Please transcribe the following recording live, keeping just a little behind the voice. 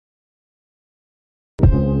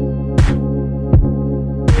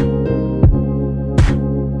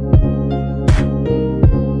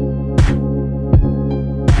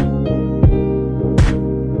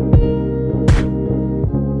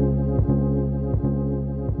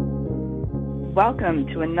welcome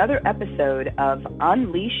to another episode of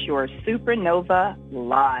Unleash Your Supernova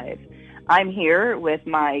Live. I'm here with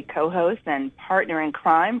my co-host and partner in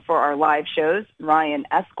crime for our live shows, Ryan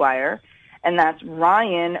Esquire, and that's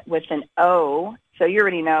Ryan with an O. So you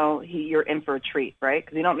already know you're in for a treat, right?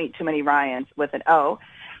 Because you don't meet too many Ryans with an O.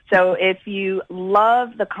 So if you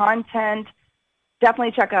love the content,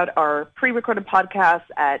 definitely check out our pre-recorded podcasts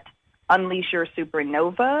at Unleash Your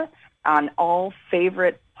Supernova on all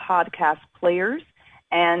favorite podcast players,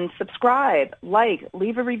 and subscribe,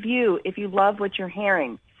 leave a review if you love what you're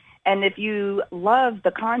hearing. And if you love the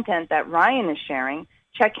content that Ryan is sharing,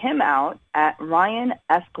 check him out at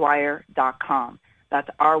ryanesquire.com. That's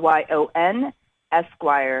RYON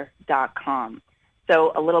Esquire.com.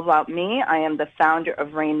 So a little about me. I am the founder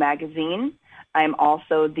of Rain Magazine. I am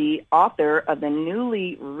also the author of the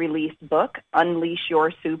newly released book, Unleash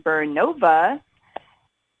Your Supernova.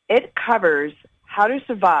 It covers how to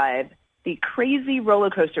survive the crazy roller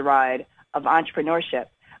coaster ride of entrepreneurship,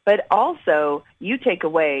 but also you take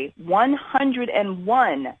away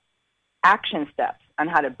 101 action steps on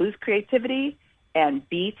how to boost creativity and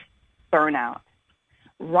beat burnout.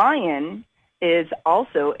 Ryan is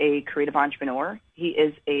also a creative entrepreneur. He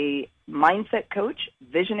is a mindset coach,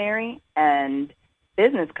 visionary, and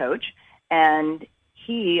business coach, and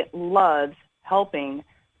he loves helping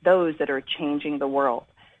those that are changing the world.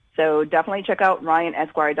 So definitely check out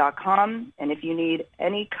ryanesquire.com, and if you need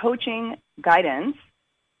any coaching guidance,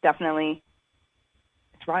 definitely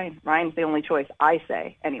it's Ryan. Ryan's the only choice, I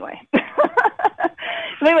say, anyway. So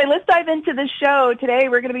anyway, let's dive into the show. Today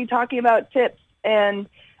we're going to be talking about tips and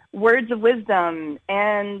words of wisdom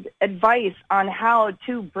and advice on how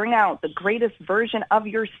to bring out the greatest version of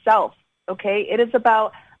yourself, okay? It is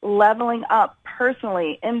about leveling up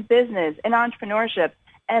personally, in business, in entrepreneurship,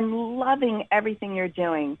 and loving everything you're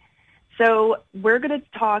doing. So we're going to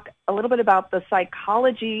talk a little bit about the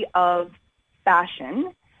psychology of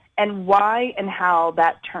fashion and why and how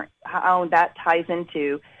that ties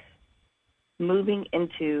into moving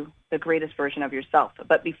into the greatest version of yourself.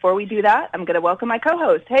 But before we do that, I'm going to welcome my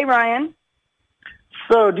co-host. Hey, Ryan.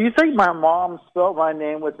 So do you think my mom spelled my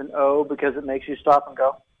name with an O because it makes you stop and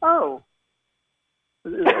go, oh?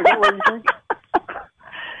 Is that what you think?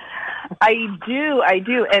 I do.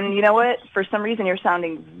 And you know what? For some reason, you're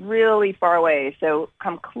sounding really far away. So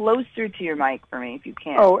come closer to your mic for me if you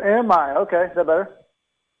can. Oh, am I? Okay. Is that better?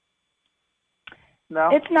 No?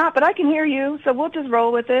 It's not, but I can hear you. So we'll just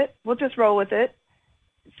roll with it.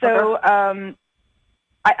 So okay.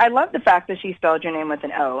 I love the fact that she spelled your name with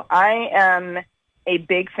an O. I am a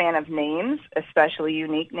big fan of names, especially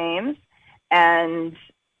unique names. And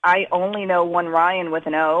I only know one Ryan with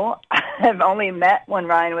an O. I've only met one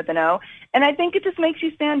Ryan with an O. And I think it just makes you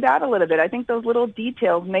stand out a little bit. I think those little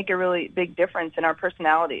details make a really big difference in our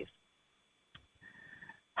personalities.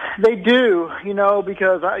 They do,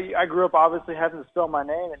 because I grew up obviously having to spell my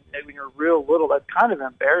name, and when you're real little, that's kind of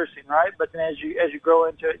embarrassing, right? But then as you grow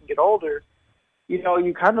into it and get older, you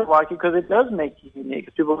kind of like it because it does make you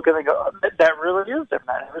unique. People look at it and go, oh, that really is different.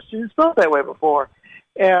 I've never seen it spelled that way before.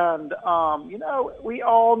 And, we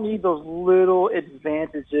all need those little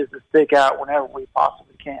advantages to stick out whenever we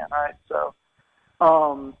possibly can, right? So,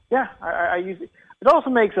 I use it. It also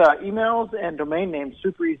makes emails and domain names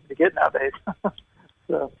super easy to get nowadays.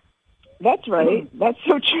 So. That's right. That's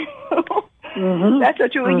so true. Mm-hmm. That's so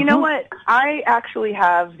true. Mm-hmm. You know what? I actually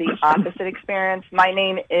have the opposite experience. My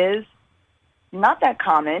name is not that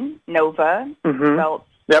common, Nova, spelled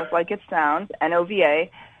just like it sounds, Nova.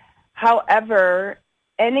 However,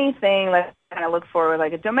 anything that I look for,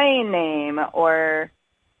 like a domain name or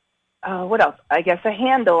what else? I guess a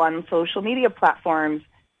handle on social media platforms,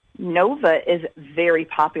 Nova is very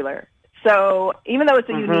popular. So even though it's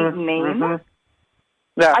a unique name,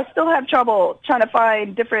 I still have trouble trying to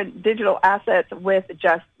find different digital assets with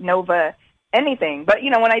just Nova anything. But,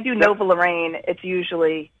 when I do Nova Lorraine, it's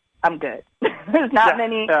usually I'm good. There's not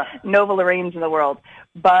many Nova Lorraines in the world.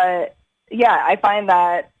 But, I find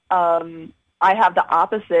that I have the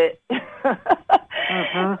opposite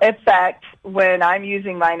effect when I'm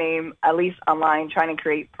using my name, at least online, trying to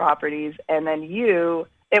create properties. And then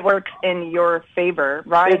it works in your favor.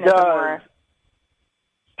 Ryan is a more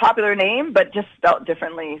popular name, but just spelled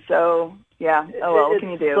differently. So, what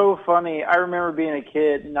can you do? It's so funny. I remember being a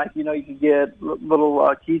kid, and you could get little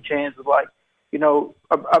keychains with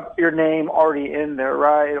your name already in there,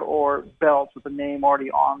 right? Or belts with the name already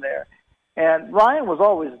on there. And Ryan was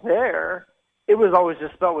always there. It was always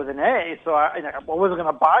just spelled with an A, so I wasn't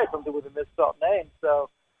going to buy something with a misspelled name. So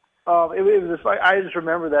it was just I just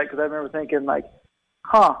remember that because I remember thinking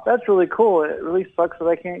that's really cool. It really sucks that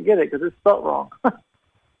I can't get it because it's spelled wrong.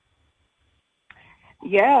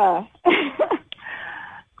 Yeah.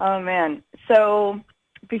 Oh, man. So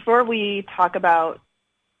before we talk about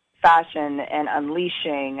fashion and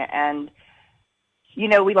unleashing, and,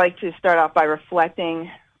 we like to start off by reflecting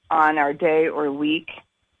on our day or week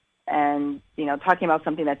and, talking about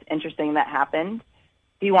something that's interesting that happened.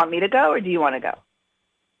 Do you want me to go or do you want to go?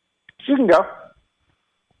 You can go.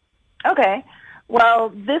 Okay. Well,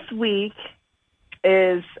 this week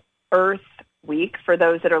is Earth Week for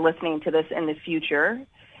those that are listening to this in the future.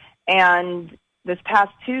 And this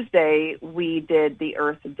past Tuesday, we did the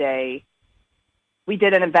Earth Day. We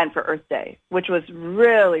did an event for Earth Day, which was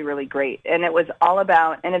really, really great. And it was all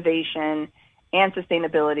about innovation and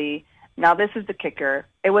sustainability. Now, this is the kicker.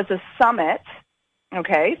 It was a summit,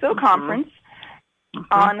 okay, so a conference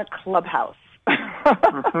on Clubhouse.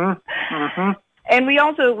 And we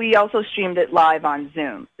also streamed it live on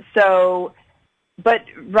Zoom. So, but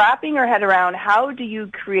wrapping our head around how do you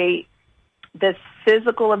create this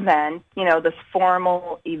physical event, this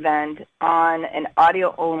formal event on an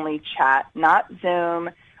audio-only chat, not Zoom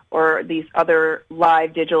or these other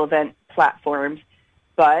live digital event platforms,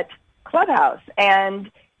 but Clubhouse.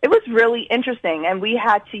 And it was really interesting, and we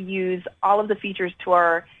had to use all of the features to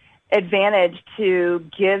our advantage to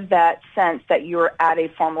give that sense that you're at a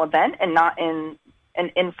formal event and not in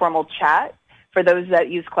an informal chat. For those that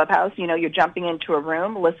use Clubhouse, you're jumping into a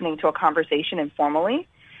room, listening to a conversation informally.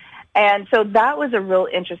 And so that was a real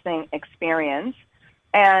interesting experience.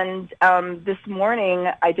 And this morning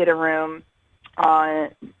I did a room on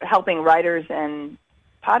helping writers and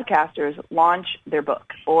podcasters launch their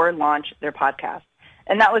book or launch their podcast.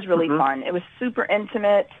 And that was really fun. It was super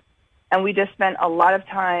intimate, and we just spent a lot of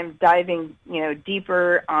time diving,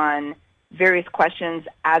 deeper on various questions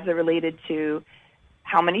as it related to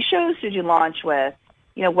how many shows did you launch with?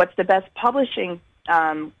 What's the best publishing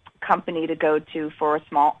company to go to for a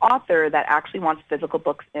small author that actually wants physical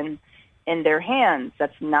books in their hands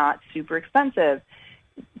that's not super expensive?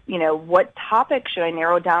 What topic should I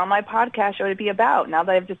narrow down my podcast show to be about now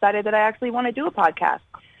that I've decided that I actually want to do a podcast?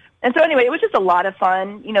 And so anyway, it was just a lot of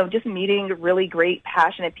fun, just meeting really great,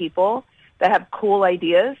 passionate people that have cool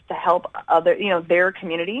ideas to help their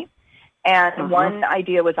community. And one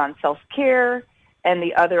idea was on self-care, and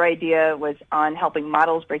the other idea was on helping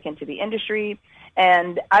models break into the industry.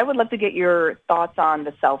 And I would love to get your thoughts on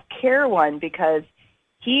the self-care one, because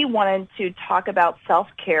he wanted to talk about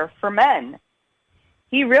self-care for men.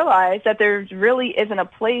 He realized that there really isn't a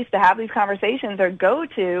place to have these conversations or go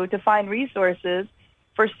to find resources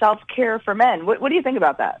for self-care for men. What do you think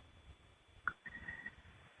about that?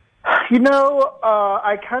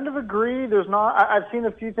 I kind of agree. There's not. I've seen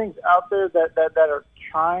a few things out there that are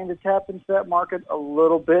trying to tap into that market a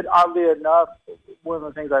little bit. Oddly enough, one of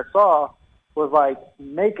the things I saw was like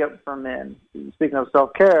makeup for men. Speaking of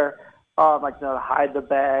self-care, hide the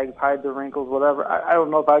bags, hide the wrinkles, whatever. I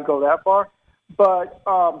don't know if I'd go that far, but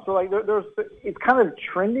there's it's kind of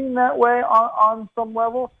trending that way on some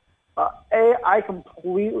level. I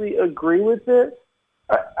completely agree with it.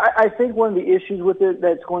 I think one of the issues with it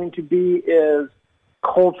that's going to be is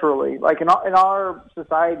culturally. Like in our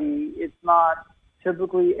society, it's not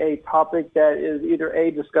typically a topic that is either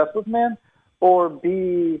A, discussed with men, or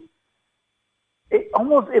B,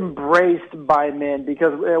 almost embraced by men,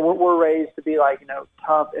 because we're raised to be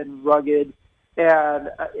tough and rugged and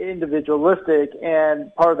individualistic.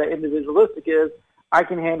 And part of that individualistic is I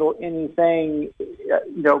can handle anything,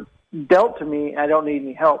 dealt to me, and I don't need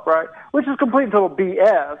any help, right? Which is complete and total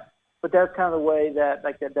BS, but that's kind of the way that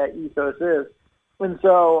that ethos is. And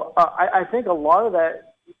so I think a lot of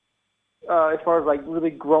that, as far as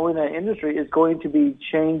really growing that industry, is going to be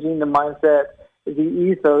changing the mindset, the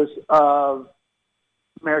ethos of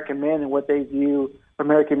American men and what they view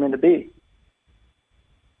American men to be.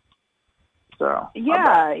 So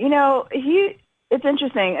yeah, it's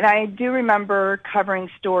interesting, and I do remember covering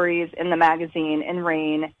stories in the magazine in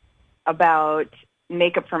Rain about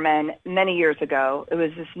makeup for men many years ago. It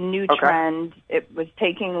was this new trend. It was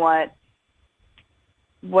taking what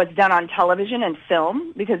was done on television and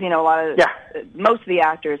film, because most of the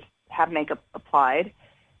actors have makeup applied,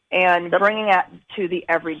 and bringing it to the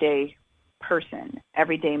everyday person,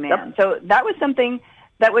 everyday man. So that was something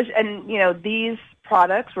that was, and these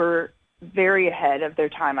products were very ahead of their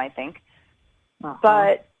time, I think.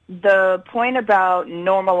 But the point about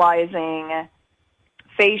normalizing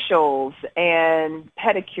facials and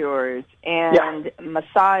pedicures and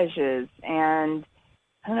massages, and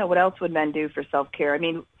I don't know, what else would men do for self-care? I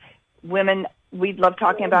mean, women, we love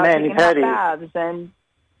talking about taking hot baths and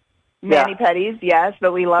mani-pedis, yes,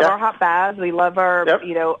 but we love our hot baths. We love our,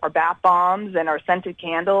 our bath bombs and our scented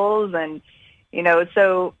candles. And,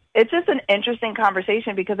 so it's just an interesting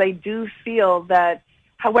conversation because I do feel that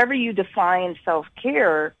however you define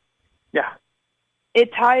self-care, Yeah.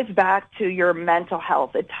 it ties back to your mental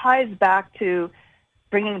health. It ties back to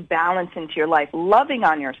bringing balance into your life, loving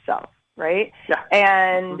on yourself, right? Yeah.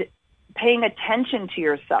 And paying attention to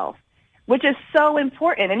yourself, which is so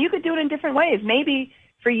important. And you could do it in different ways. Maybe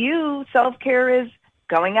for you, self-care is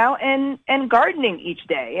going out and gardening each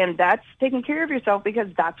day, and that's taking care of yourself because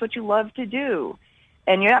that's what you love to do.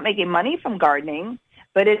 And you're not making money from gardening,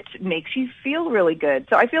 but it makes you feel really good.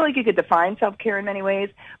 So I feel like you could define self-care in many ways,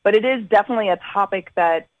 but it is definitely a topic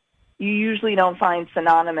that you usually don't find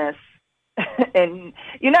synonymous. And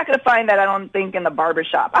you're not going to find that, I don't think, in the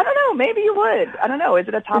barbershop. I don't know. Maybe you would. I don't know. Is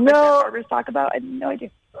it a topic that barbers talk about? I have no idea.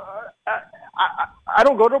 I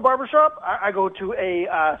don't go to a barbershop. I go to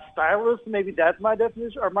a stylist. Maybe that's my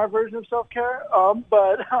definition or my version of self-care.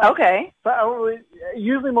 Okay. But I don't really,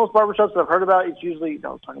 usually most barbershops I've heard about, it's usually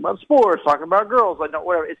talking about sports, talking about girls, like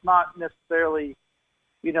whatever. It's not necessarily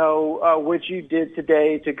what you did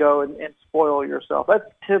today to go and spoil yourself. That's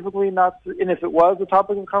typically not, and if it was a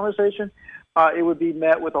topic of conversation, it would be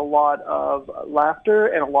met with a lot of laughter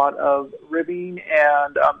and a lot of ribbing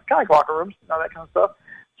and kind of like locker rooms, that kind of stuff.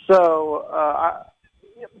 So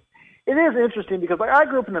it is interesting because I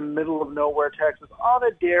grew up in the middle of nowhere, Texas, on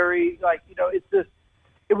a dairy.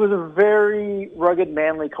 It was a very rugged,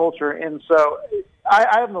 manly culture, and so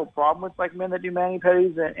I have no problem with men that do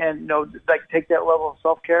mani-pedis and take that level of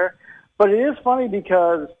self-care. But it is funny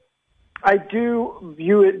because I do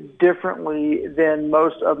view it differently than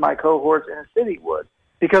most of my cohorts in a city would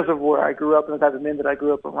because of where I grew up and the type of men that I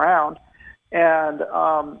grew up around. And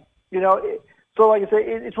so like I say,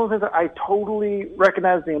 it's one of the things that I totally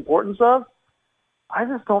recognize the importance of. I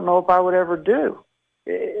just don't know if I would ever do,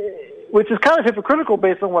 which is kind of hypocritical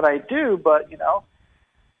based on what I do, but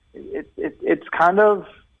it's kind of,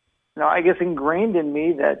 I guess ingrained in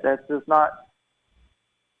me that that's just not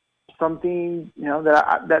something,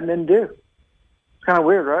 that men do. It's kind of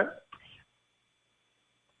weird, right?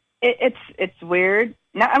 It's weird.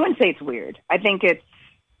 No, I wouldn't say it's weird. I think it's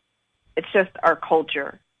just our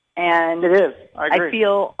culture. And it is. I agree. I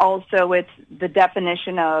feel also it's the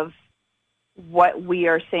definition of what we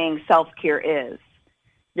are saying self-care is.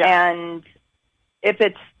 Yeah. And if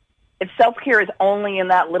self-care is only in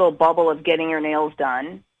that little bubble of getting your nails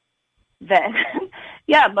done, then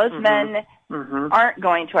most men aren't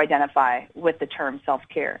going to identify with the term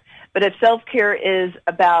self-care. But if self-care is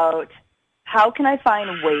about how can I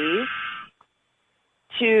find ways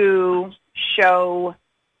to show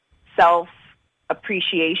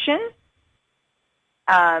self-appreciation,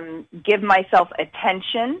 give myself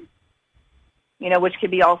attention, which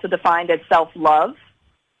could be also defined as self-love.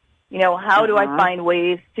 How do I find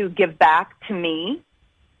ways to give back to me?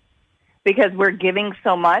 Because we're giving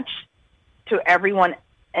so much to everyone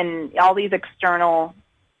and all these external,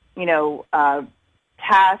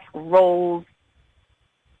 tasks, roles,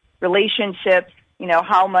 relationships.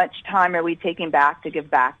 How much time are we taking back to give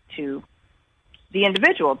back to the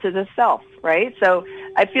individual, to the self, right? So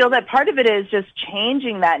I feel that part of it is just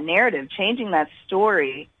changing that narrative, changing that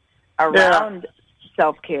story around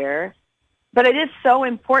self-care. But it is so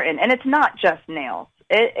important, and it's not just nails.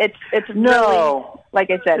 It's really,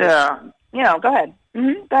 like I said, go ahead.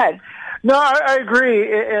 Mm-hmm. Go ahead. No, I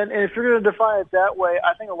agree. And if you're going to define it that way,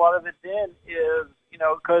 I think a lot of it then is,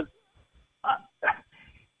 because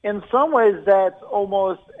in some ways that's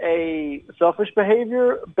almost a selfish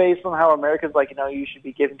behavior based on how Americans you should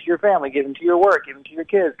be giving to your family, giving to your work, giving to your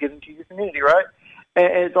kids, giving to your community, right? And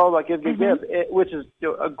it's all about give, which is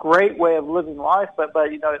a great way of living life. But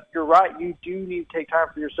you're right. You do need to take time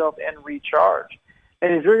for yourself and recharge.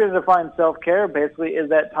 And if you're going to define self-care, basically, is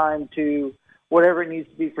that time to whatever it needs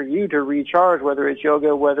to be for you to recharge, whether it's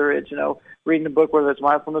yoga, whether it's, reading a book, whether it's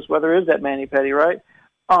mindfulness, whether it is that mani-pedi, right?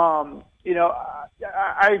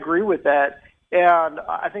 I agree with that. And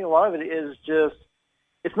I think a lot of it is just,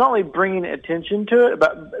 it's not only bringing attention to it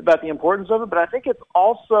about the importance of it, but I think it's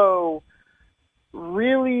also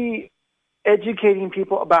really educating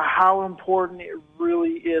people about how important it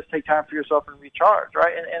really is to take time for yourself and recharge,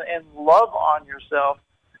 right? And love on yourself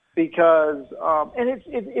because, and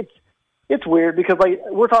it's weird because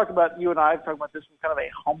we're talking about, you and I are talking about this from kind of a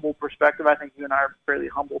humble perspective. I think you and I are fairly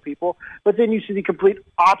humble people, but then you see the complete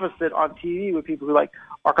opposite on TV with people who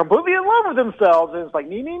are completely in love with themselves and it's like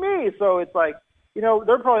me. So it's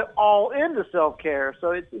they're probably all into self-care.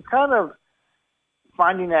 So it's kind of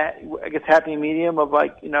finding that, I guess, happy medium of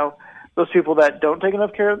those people that don't take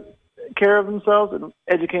enough care of themselves and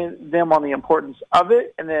educating them on the importance of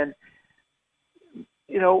it. And then,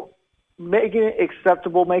 making it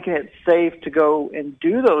acceptable, making it safe to go and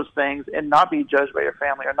do those things and not be judged by your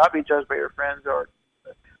family or not be judged by your friends or,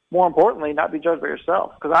 more importantly, not be judged by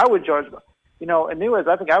yourself. Because I would judge, in many ways,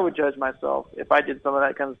 I think I would judge myself if I did some of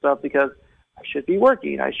that kind of stuff because I should be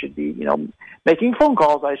working. I should be, making phone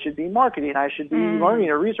calls. I should be marketing. I should be learning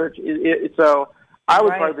or research. So I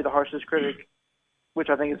would probably be the harshest critic, which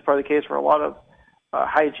I think is probably the case for a lot of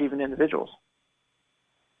high-achieving individuals.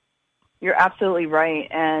 You're absolutely right.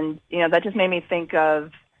 And, that just made me think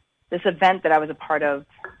of this event that I was a part of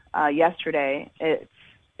yesterday. It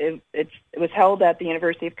was held at the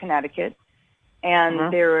University of Connecticut,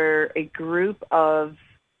 and there were a group of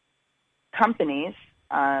companies,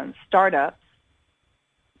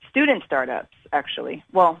 student startups, actually.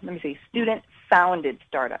 Well, let me see, student-founded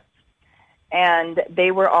startups. And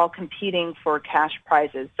they were all competing for cash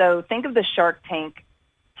prizes. So think of the Shark Tank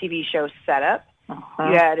TV show setup.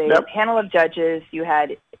 You had a panel of judges. You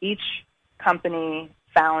had each company,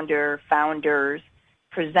 founders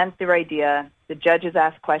present their idea. The judges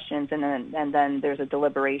ask questions, and then there's a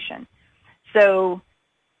deliberation. So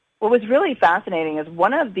what was really fascinating is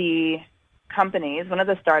one of the companies, one of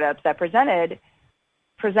the startups that presented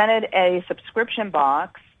a subscription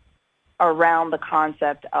box around the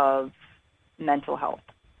concept of mental health.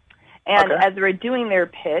 And as they were doing their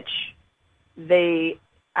pitch, they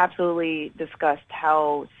absolutely discussed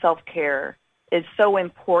how self-care is so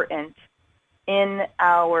important in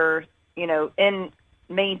our, in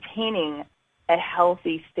maintaining a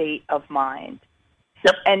healthy state of mind.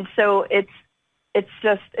 Yep. And so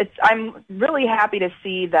I'm really happy to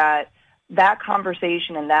see that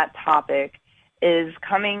conversation and that topic is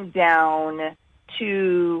coming down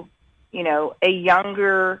to, a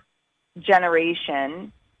younger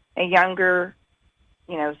generation, a younger,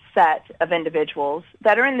 set of individuals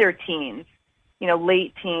that are in their teens,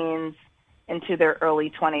 late teens into their early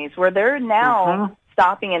 20s, where they're now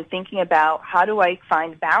stopping and thinking about how do I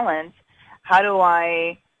find balance? How do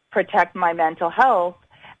I protect my mental health,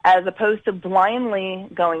 as opposed to blindly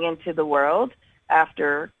going into the world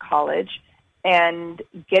after college and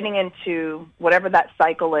getting into whatever that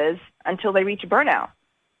cycle is until they reach burnout,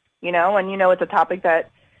 and it's a topic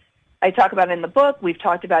that I talk about in the book. We've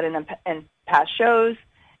talked about in past shows,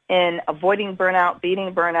 in avoiding burnout,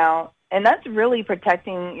 beating burnout, and that's really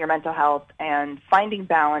protecting your mental health and finding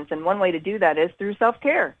balance. And one way to do that is through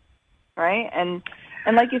self-care, right? And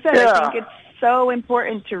like you said, I think it's so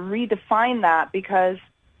important to redefine that, because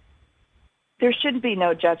there should be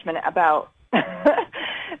no judgment about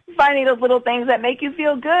finding those little things that make you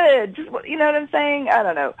feel good. You know what I'm saying? I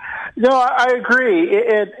don't know. No, I agree.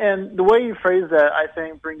 And the way you phrase that, I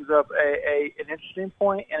think, brings up an interesting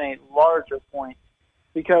point and a larger point,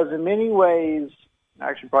 because in many ways,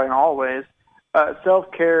 actually probably in all ways,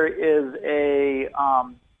 self-care is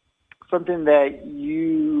something that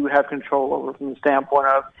you have control over from the standpoint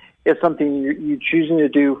of it's something you're choosing to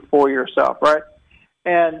do for yourself, right?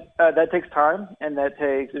 And that takes time, and that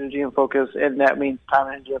takes energy and focus, and that means time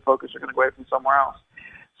and energy and focus are going to go away from somewhere else.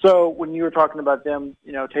 So when you were talking about them,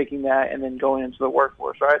 taking that and then going into the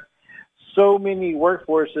workforce, right? So many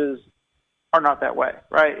workforces are not that way,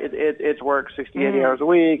 right? It's work 60, 80 hours a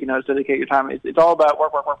week, it's dedicate your time. It's all about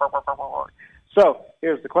work. So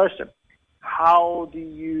here's the question. How do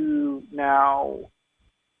you now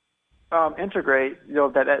integrate,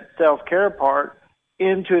 that self-care part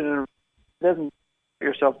into an doesn't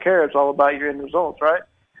your self-care, it's all about your end results, right?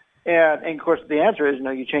 And of course, the answer is,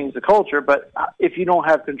 you change the culture, but if you don't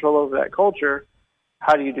have control over that culture,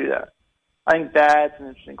 how do you do that? I think that's an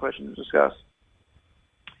interesting question to discuss.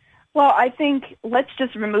 Well, I think let's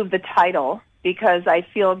just remove the title, because I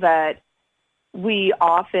feel that we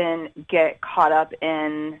often get caught up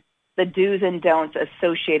in the do's and don'ts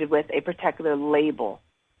associated with a particular label.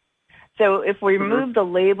 So if we remove the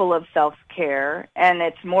label of self-care, and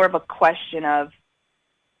it's more of a question of,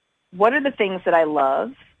 what are the things that I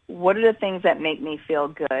love? What are the things that make me feel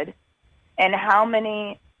good? And how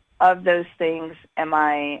many of those things am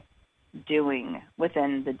I doing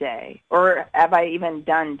within the day? Or have I even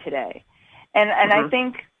done today? And I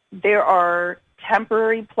think there are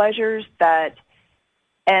temporary pleasures that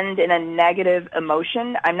end in a negative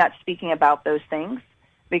emotion. I'm not speaking about those things,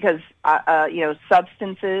 because,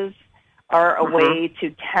 substances are a way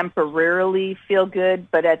to temporarily feel good,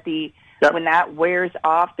 but when that wears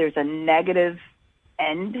off, there's a negative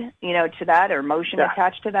end, to that, or emotion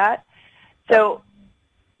attached to that. So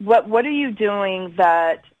what are you doing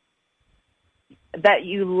that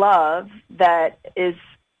you love, that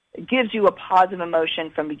gives you a positive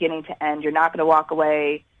emotion from beginning to end? You're not going to walk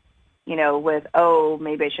away with, oh,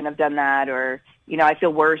 maybe I shouldn't have done that, or, I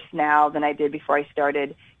feel worse now than I did before I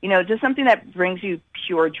started. Just something that brings you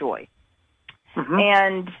pure joy. Mm-hmm.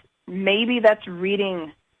 And maybe that's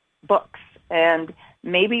reading books, and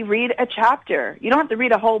maybe read a chapter. You don't have to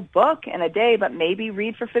read a whole book in a day, but maybe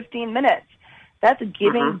read for 15 minutes. That's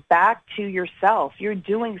giving Mm-hmm. back to yourself. You're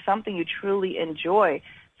doing something you truly enjoy.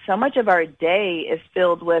 So much of our day is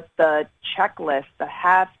filled with the checklist, the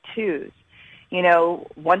have-tos.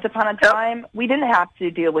 Once upon a time, we didn't have to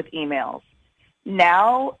deal with emails.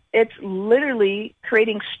 Now it's literally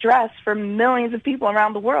creating stress for millions of people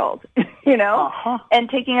around the world, and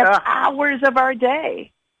taking up hours of our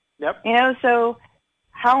day. Yep. So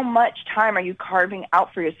how much time are you carving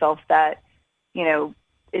out for yourself that,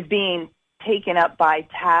 is being taken up by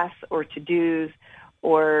tasks or to-dos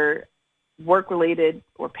or work-related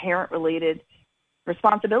or parent-related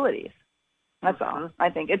responsibilities? That's all. I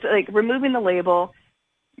think it's like removing the label,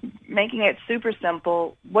 making it super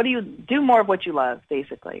simple. What do you do? More of what you love,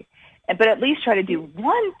 basically, but at least try to do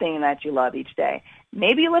one thing that you love each day.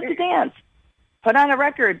 Maybe you love to dance. Put on a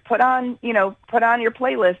record. Put on your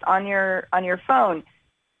playlist on your phone.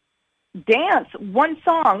 Dance one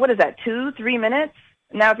song. What is that? 2-3 minutes.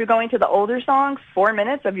 Now, if you're going to the older songs, 4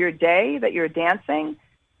 minutes of your day that you're dancing,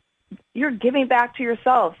 you're giving back to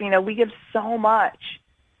yourself. We give so much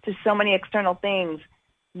to so many external things.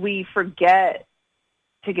 We forget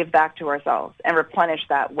to give back to ourselves and replenish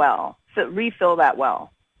that well. So refill that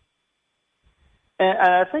well. And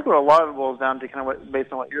I think what a lot of it boils down to, kind of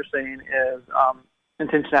based on what you're saying, is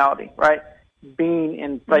intentionality, right?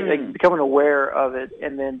 Being like becoming aware of it,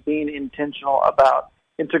 and then being intentional about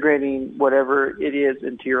integrating whatever it is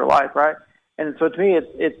into your life, right? And so to me,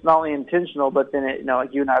 it's not only intentional, but then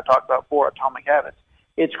like you and I have talked about before, atomic habits.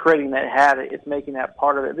 It's creating that habit. It's making that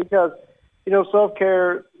part of it, because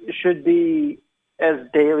self-care should be as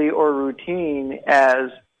daily or routine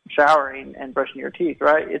as showering and brushing your teeth,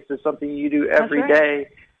 right? It's just something you do every day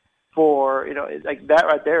for, like that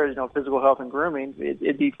right there is, physical health and grooming.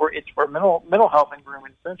 It's for mental health and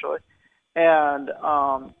grooming, essentially. And,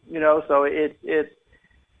 so it's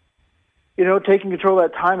taking control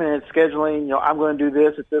of that time, and it's scheduling, I'm going to do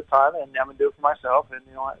this at this time, and I'm going to do it for myself, and,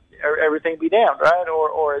 everything be damned, right?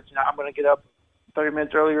 Or it's, I'm going to get up 30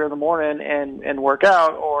 minutes earlier in the morning and work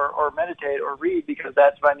out or meditate or read, because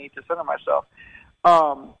that's what I need to center myself.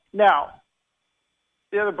 Now,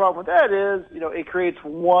 the other problem with that is, it creates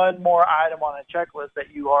one more item on a checklist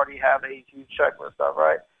that you already have a huge checklist of,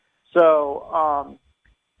 right? So,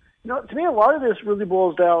 to me, a lot of this really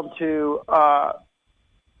boils down to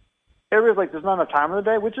everybody's like, there's not enough time in the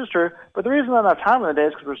day, which is true. But the reason there's not enough time in the day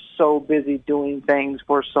is because we're so busy doing things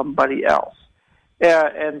for somebody else.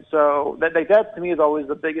 And so that to me is always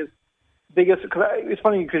the biggest. Cause it's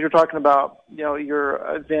funny because you're talking about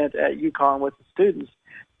your event at UConn with the students,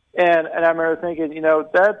 and I remember thinking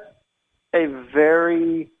that's a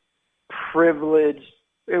very privileged.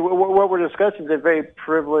 What we're discussing is a very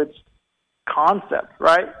privileged concept,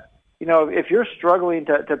 right? If you're struggling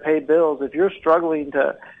to pay bills, if you're struggling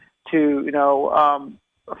to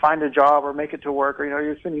find a job or make it to work, or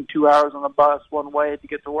you're spending 2 hours on the bus one way to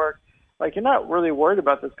get to work. Like, you're not really worried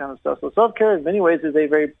about this kind of stuff. So self-care in many ways is a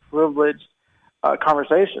very privileged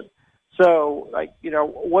conversation. So, like,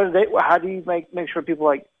 how do you make sure people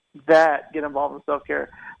like that get involved in self-care?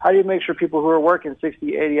 How do you make sure people who are working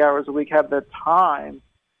 60, 80 hours a week have the time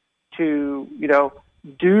to,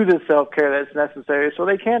 do the self-care that's necessary so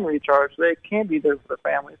they can recharge, so they can be there for their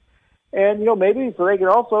families? And, maybe so they can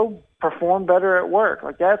also perform better at work.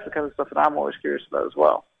 Like, that's the kind of stuff that I'm always curious about as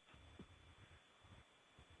well.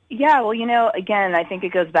 Yeah, well, again, I think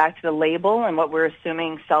it goes back to the label and what we're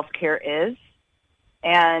assuming self-care is.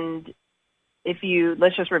 And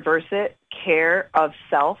let's just reverse it, care of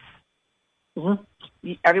self.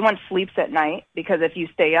 Mm-hmm. Everyone sleeps at night, because if you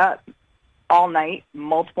stay up all night,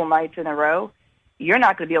 multiple nights in a row, you're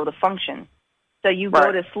not going to be able to function. So you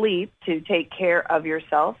go to sleep to take care of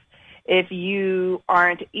yourself. If you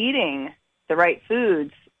aren't eating the right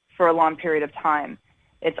foods for a long period of time,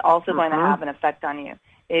 it's also going to have an effect on you.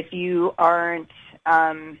 If you aren't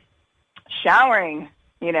showering,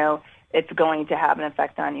 it's going to have an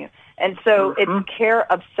effect on you. And so it's care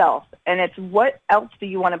of self. And it's what else do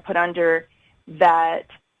you want to put under that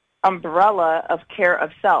umbrella of care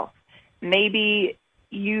of self? Maybe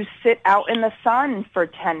you sit out in the sun for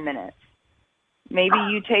 10 minutes. Maybe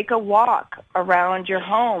you take a walk around your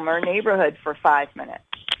home or neighborhood for 5 minutes.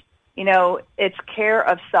 It's care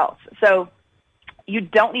of self. So you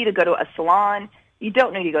don't need to go to a salon. You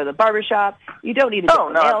don't need to go to the barbershop. You don't need to get the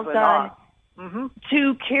nails done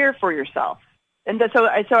to care for yourself. And so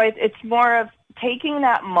it's more of taking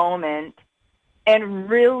that moment and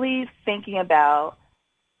really thinking about,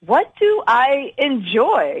 what do I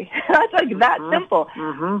enjoy? That's like that simple.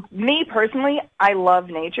 Me personally, I love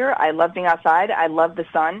nature. I love being outside. I love the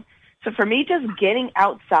sun. So for me, just getting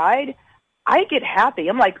outside, I get happy.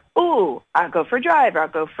 I'm like, ooh, I'll go for a drive, or I'll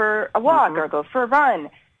go for a walk, or I'll go for a run.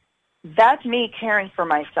 That's me caring for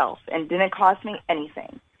myself, and didn't cost me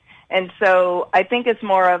anything. And so I think it's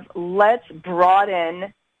more of, let's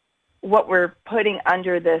broaden what we're putting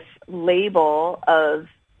under this label of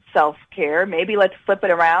self-care. Maybe let's flip it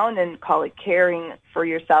around and call it caring for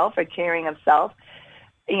yourself, or caring of self,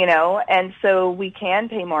 and so we can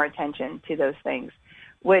pay more attention to those things,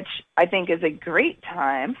 which I think is a great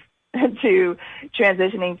time to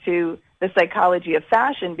transitioning to the psychology of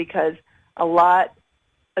fashion, because a lot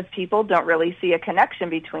of people don't really see a connection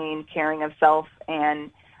between caring of self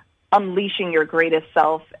and unleashing your greatest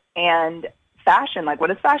self and fashion. Like, what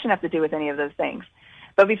does fashion have to do with any of those things?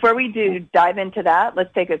 But before we do dive into that,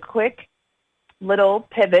 let's take a quick little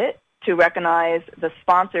pivot to recognize the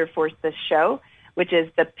sponsor for this show, which is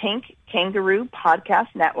the Pink Kangaroo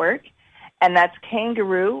Podcast Network, and that's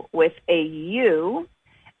Kangaroo with a U.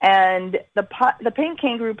 And the Pink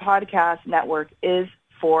Kangaroo Podcast Network is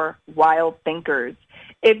for wild thinkers.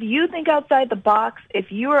 If you think outside the box,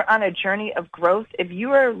 if you are on a journey of growth, if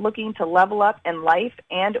you are looking to level up in life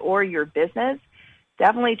and or your business,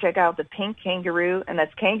 definitely check out the Pink Kangaroo, and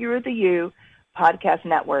that's Kangaroo with a U, Podcast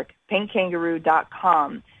Network,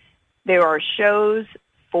 pinkkangaroo.com. There are shows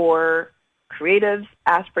for creatives,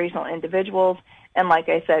 aspirational individuals, and like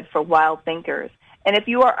I said, for wild thinkers. And if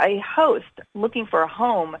you are a host looking for a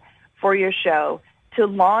home for your show to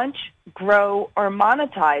launch, grow, or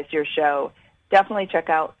monetize your show, definitely check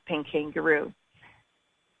out Pink Kangaroo.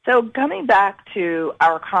 So coming back to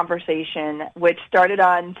our conversation, which started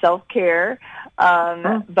on self-care,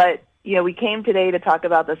 but we came today to talk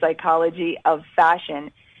about the psychology of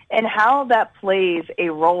fashion and how that plays a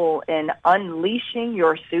role in unleashing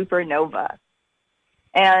your supernova.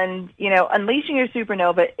 And, unleashing your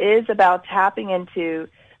supernova is about tapping into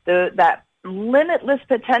that limitless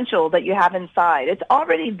potential that you have inside. It's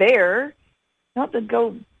already there. You don't have to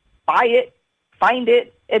go buy it, find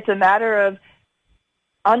it. It's a matter of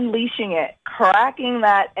unleashing it, cracking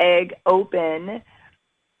that egg open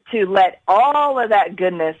to let all of that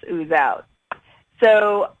goodness ooze out.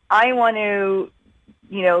 So I want to,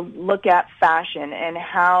 look at fashion and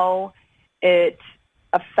how it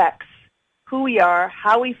affects who we are,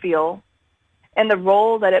 how we feel, and the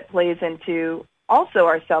role that it plays into also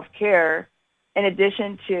our self-care, in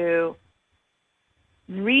addition to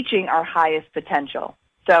reaching our highest potential.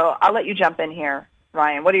 So I'll let you jump in here,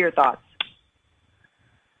 Ryan. What are your thoughts?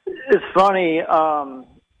 It's funny.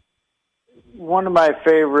 One of my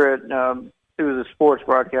favorite, he was a sports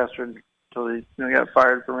broadcaster until he got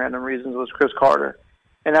fired for random reasons, was Chris Carter.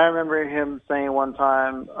 And I remember him saying one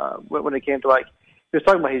time when it came to, like, he was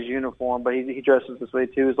talking about his uniform, but he dresses this way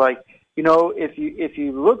too. He's like, if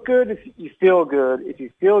you look good, if you feel good. If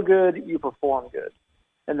you feel good, you perform good.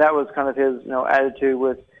 And that was kind of his, attitude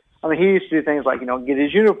with, he used to do things like, get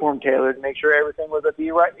his uniform tailored, make sure everything was at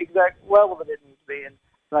the right exact level that it needs to be, and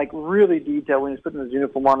like really detailed when he's putting his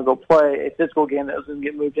uniform on to go play a physical game that was going to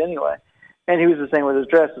get moved anyway. And he was the same with his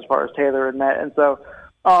dress as far as tailor and that. And so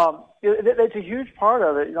that's a huge part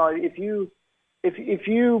of it. If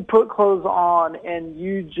you put clothes on and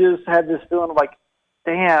you just have this feeling of like,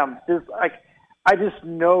 damn, this, like, I just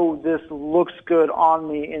know this looks good on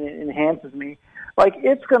me and it enhances me, like,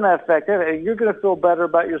 it's going to affect everything. You're going to feel better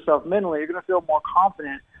about yourself mentally. You're going to feel more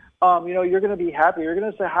confident. You're going to be happy. You're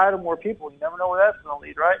going to say hi to more people. You never know where that's going to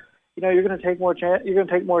lead, right? You're going to take more you're going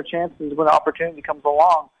to take more chances when the opportunity comes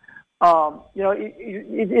along.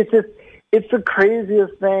 It's the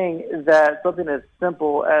craziest thing that something as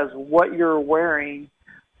simple as what you're wearing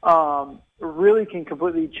really can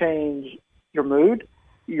completely change your mood,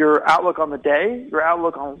 your outlook on the day, your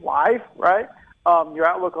outlook on life, right? Your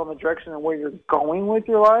outlook on the direction and where you're going with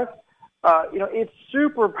your life. It's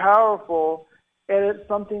super powerful, and it's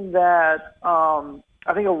something that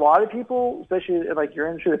I think a lot of people, especially in like your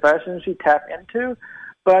industry, the fashion industry, tap into.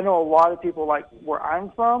 But I know a lot of people, like where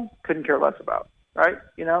I'm from, couldn't care less about, right?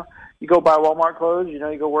 You go buy Walmart clothes, you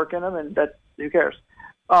go work in them, and that, who cares?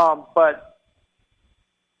 But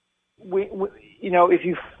if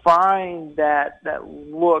you find that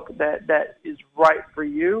look that is right for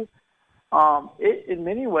you, it in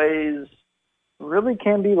many ways really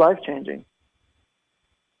can be life-changing.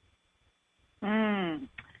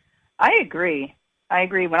 I agree.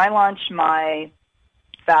 When I launched my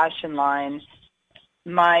fashion line,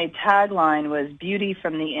 my tagline was beauty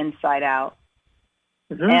from the inside out.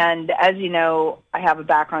 Mm-hmm. And as you know, I have a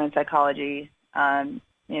background in psychology,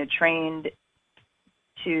 trained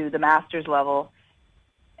to the master's level.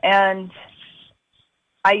 And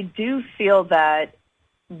I do feel that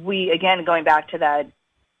we, again, going back to that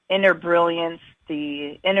inner brilliance,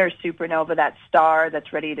 the inner supernova, that star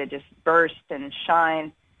that's ready to just burst and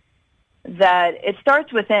shine, that it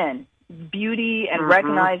starts within. Beauty and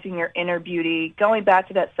recognizing your inner beauty, going back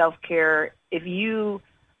to that self-care. If you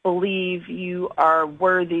believe you are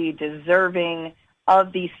worthy, deserving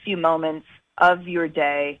of these few moments of your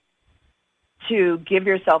day to give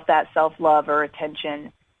yourself that self-love or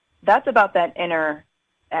attention, that's about that inner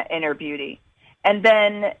beauty. And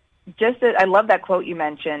then I love that quote you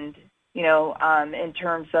mentioned, in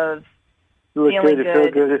terms of feeling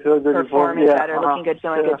good, performing better, looking good,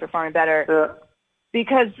 feeling good, performing better. Yeah.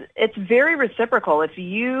 Because it's very reciprocal. If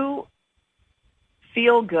you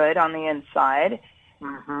feel good on the inside,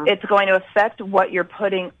 it's going to affect what you're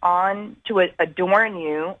putting on to adorn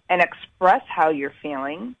you and express how you're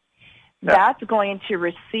feeling. Yeah. That's going to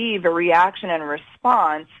receive a reaction and a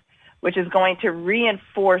response, which is going to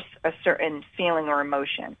reinforce a certain feeling or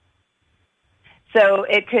emotion. So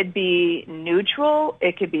it could be neutral,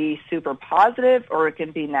 it could be super positive, or it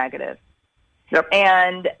could be negative. Yep.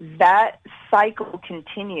 And that cycle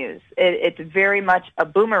continues. It's very much a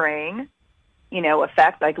boomerang,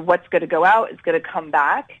 effect. Like what's going to go out is going to come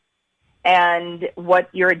back. And what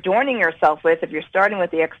you're adorning yourself with, if you're starting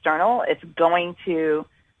with the external, it's going to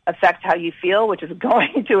affect how you feel, which is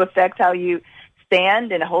going to affect how you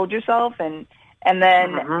stand and hold yourself. And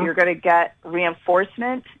then you're going to get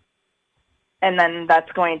reinforcement. And then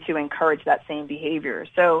that's going to encourage that same behavior.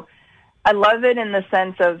 So I love it in the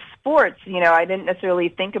sense of sports. I didn't necessarily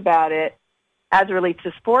think about it as it relates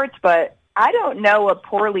to sports, but I don't know a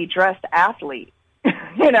poorly dressed athlete.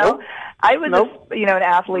 Nope. I was, an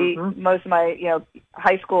athlete most of my,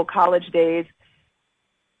 high school, college days.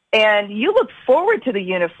 And you look forward to the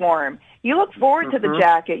uniform. You look forward to the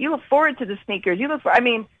jacket. You look forward to the sneakers.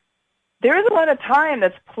 There is a lot of time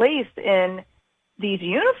that's placed in these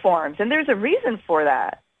uniforms, and there's a reason for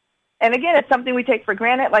that. And again, it's something we take for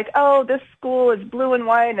granted, like, oh, this school is blue and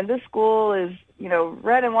white and this school is,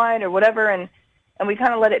 red and white or whatever, and we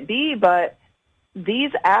kind of let it be. But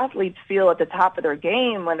these athletes feel at the top of their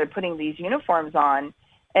game when they're putting these uniforms on.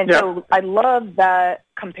 And so I love that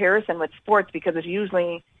comparison with sports, because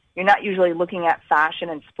you're not usually looking at fashion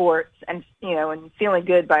and sports and, and feeling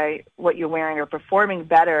good by what you're wearing or performing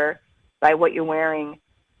better by what you're wearing,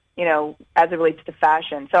 as it relates to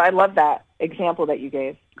fashion. So I love that example that you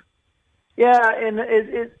gave. Yeah, and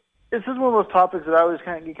this is one of those topics that I always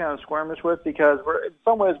get kind of squirmish with, because in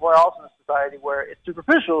some ways we're also in a society where it's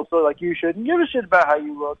superficial. So like, you shouldn't give a shit about how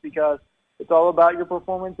you look, because it's all about your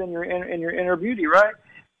performance and your inner beauty, right?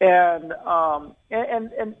 And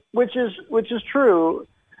which is true.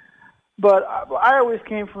 But I always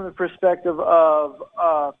came from the perspective of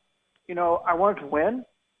I wanted to win,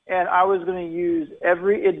 and I was going to use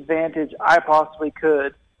every advantage I possibly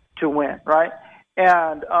could to win, right?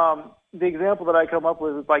 And the example that I come up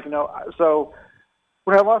with is like, so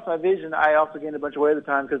when I lost my vision, I also gained a bunch of weight at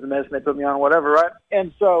the time because the medicine they put me on, whatever, right?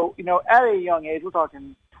 And so, at a young age, we're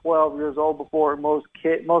talking 12 years old, before most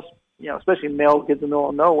especially male kids in the middle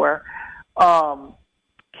of nowhere,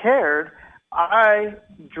 cared, I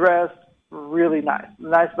dressed really nice, the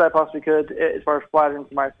nicest I possibly could as far as flattering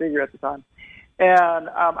for my figure at the time. And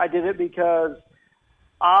I did it because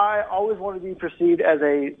I always wanted to be perceived as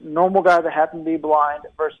a normal guy that happened to be blind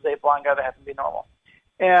versus a blind guy that happened to be normal.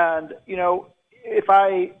 And,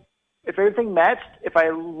 if everything matched, if I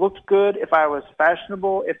looked good, if I was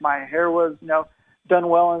fashionable, if my hair was, done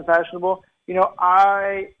well and fashionable,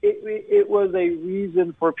 it was a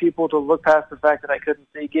reason for people to look past the fact that I couldn't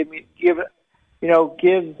see, gives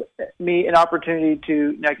me an opportunity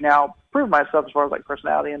to now prove myself as far as like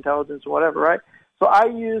personality, intelligence, or whatever, right? So I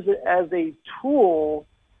use it as a tool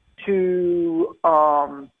to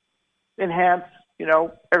enhance,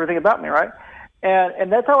 everything about me, right?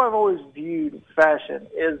 And that's how I've always viewed fashion.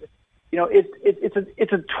 Is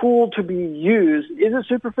it's a tool to be used. Is it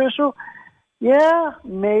superficial? Yeah,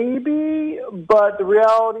 maybe, but the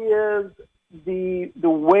reality is the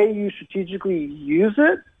way you strategically use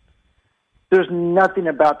it, there's nothing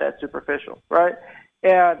about that superficial, right?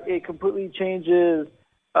 And it completely changes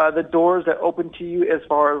the doors that open to you as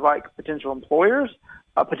far as like potential employers,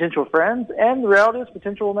 potential friends, and the reality is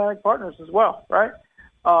potential romantic partners as well, right?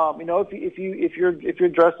 If you're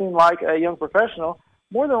dressing like a young professional,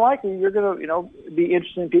 more than likely you're gonna be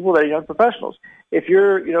interested in people that are young professionals. If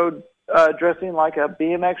you're dressing like a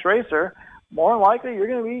BMX racer, more than likely you're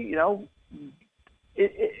gonna be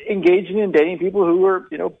engaging in dating people who are,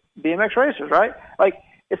 BMX racers, right? Like,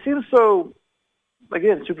 it seems so,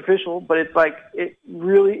 again, superficial, but it's like, it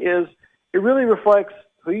really reflects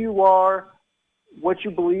who you are, what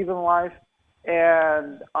you believe in life,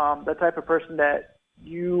 and the type of person that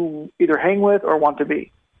you either hang with or want to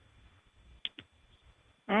be.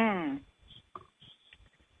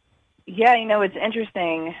 Yeah, it's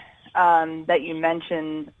interesting that you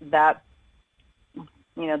mentioned that,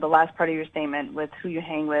 the last part of your statement with who you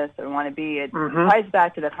hang with or want to be. It ties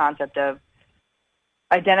back to the concept of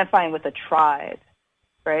identifying with a tribe,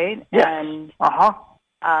 right? Yes. And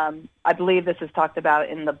I believe this is talked about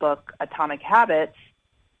in the book Atomic Habits,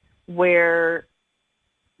 where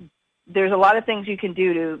there's a lot of things you can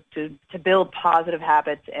do to build positive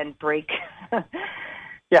habits and break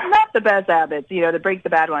not the best habits, to break the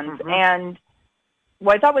bad ones. And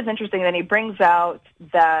what I thought was interesting, then he brings out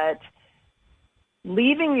that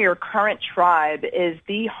leaving your current tribe is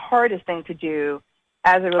the hardest thing to do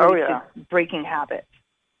as it relates to breaking habits.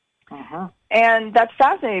 And that's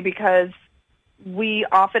fascinating because we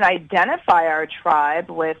often identify our tribe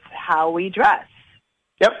with how we dress.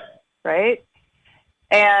 Yep. Right?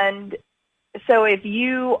 And so if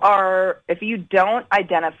you don't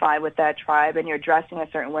identify with that tribe and you're dressing a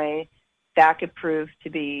certain way, that could prove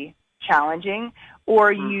to be challenging.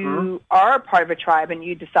 Or you are a part of a tribe and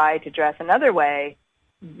you decide to dress another way,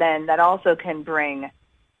 then that also can bring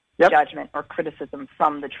judgment or criticism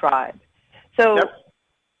from the tribe. So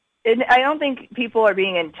I don't think people are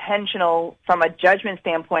being intentional from a judgment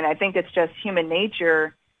standpoint. I think it's just human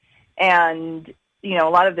nature, and a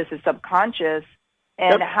lot of this is subconscious,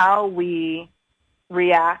 and how we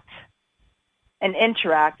react and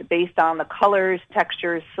interact based on the colors,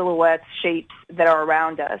 textures, silhouettes, shapes that are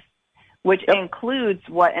around us, which includes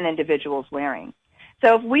what an individual is wearing.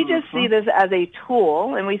 So if we just see this as a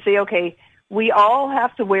tool and we say, okay, we all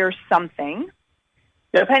have to wear something,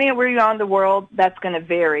 depending on where you are in the world, that's going to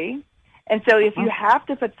vary. And so if you have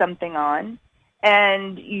to put something on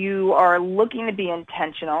and you are looking to be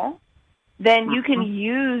intentional, then you can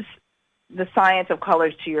use the science of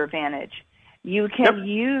colors to your advantage. You can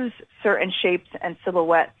use certain shapes and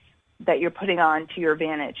silhouettes that you're putting on to your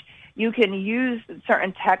advantage. You can use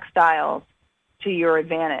certain textiles to your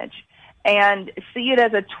advantage and see it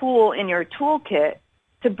as a tool in your toolkit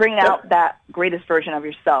to bring out that greatest version of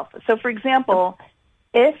yourself. So, for example,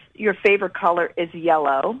 if your favorite color is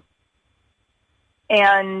yellow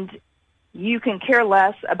and you can care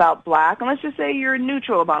less about black, and let's just say you're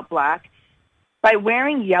neutral about black, by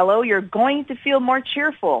wearing yellow, you're going to feel more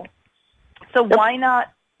cheerful. So why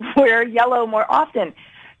not wear yellow more often?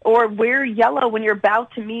 Or wear yellow when you're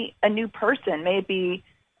about to meet a new person, maybe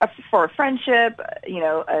for a friendship,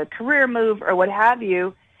 a career move, or what have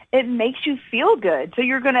you. It makes you feel good. So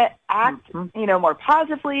you're going to act, more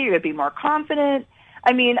positively. You're going to be more confident.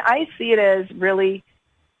 I mean, I see it as really,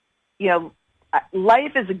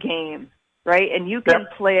 life is a game, right? And you can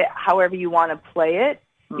play it however you want to play it.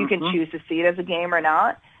 You can choose to see it as a game or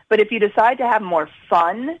not. But if you decide to have more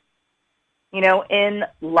fun, in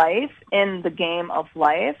life, in the game of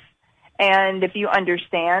life, and if you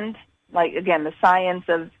understand, like, again, the science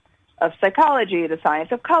of psychology, the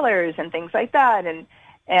science of colors and things like that,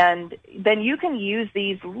 and then you can use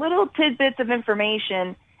these little tidbits of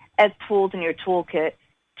information as tools in your toolkit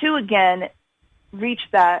to, again, reach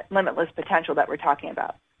that limitless potential that we're talking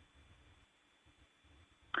about.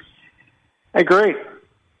 I agree.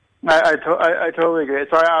 I totally agree.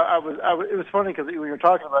 Sorry, it was funny because when you were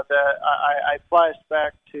talking about that, I flashed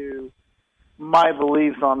back to my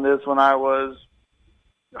beliefs on this when I was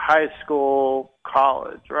high school,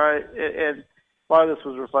 college, right? And a lot of this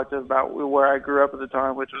was reflective about where I grew up at the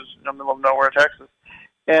time, which was in the middle of nowhere, Texas.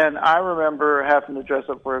 And I remember having to dress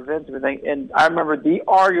up for events and everything. And I remember the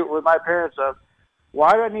argument with my parents of,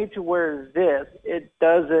 why do I need to wear this? It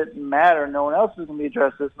doesn't matter. No one else is going to be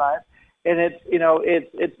dressed this nice. And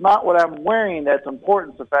it's not what I'm wearing that's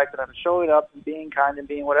important. It's the fact that I'm showing up and being kind and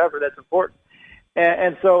being whatever that's important.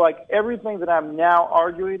 And so, like, everything that I'm now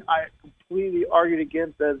arguing, I completely argued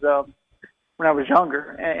against as when I was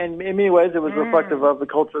younger. And in many ways, it was reflective of the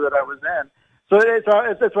culture that I was in. So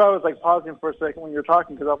that's why I was, like, pausing for a second when you were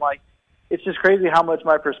talking, because I'm like, it's just crazy how much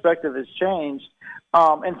my perspective has changed.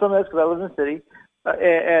 And some of that's because I live in the city.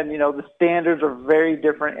 And the standards are very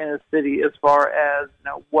different in a city as far as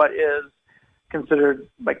what is considered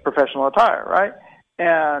like professional attire, right?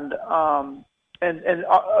 And the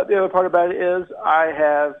other part about it is I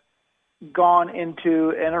have gone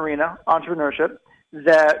into an arena, entrepreneurship,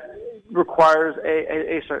 that requires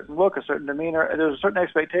a certain look, a certain demeanor, and there's a certain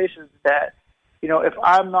expectation that if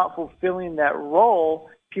I'm not fulfilling that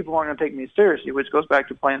role, people aren't going to take me seriously, which goes back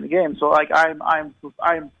to playing the game. So like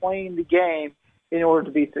I'm playing the game in order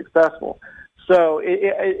to be successful. So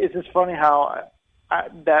it's just funny how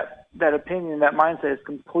that opinion, that mindset has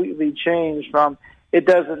completely changed from it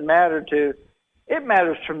doesn't matter to it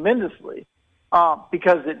matters tremendously,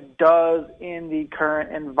 because it does in the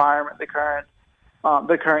current environment, the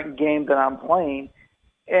current game that I'm playing.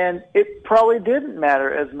 And it probably didn't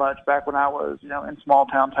matter as much back when I was, in small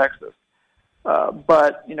town Texas.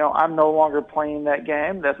 But, I'm no longer playing that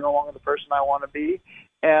game. That's no longer the person I want to be.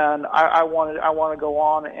 And I want to go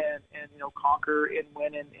on and conquer and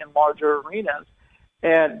win in larger arenas.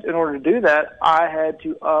 And in order to do that, I had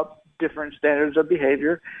to up different standards of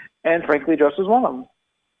behavior, and frankly, dress was one of them.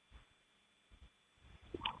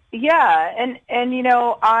 Yeah, and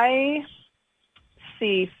I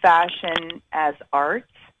see fashion as art,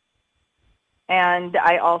 and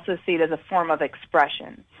I also see it as a form of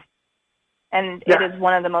expression. And It is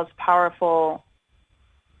one of the most powerful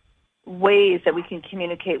ways that we can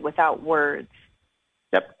communicate without words.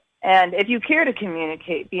 Yep. And if you care to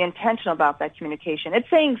communicate, be intentional about that communication. It's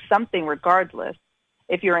saying something regardless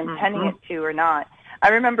if you're intending it to or not. I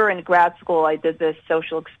remember in grad school I did this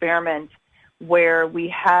social experiment where we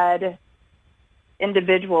had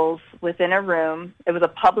individuals within a room. It was a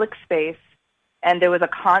public space, and there was a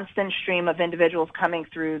constant stream of individuals coming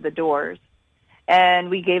through the doors. And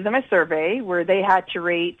we gave them a survey where they had to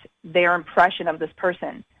rate their impression of this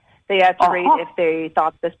person. They had to rate if they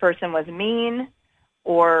thought this person was mean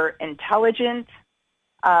or intelligent,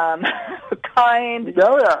 kind.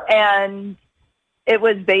 And it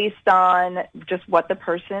was based on just what the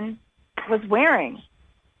person was wearing.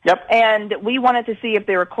 Yep. And we wanted to see if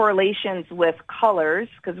there were correlations with colors,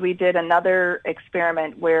 because we did another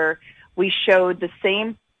experiment where we showed the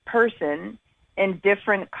same person in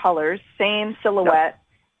different colors, same silhouette,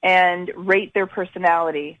 and rate their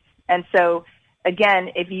personality. And so,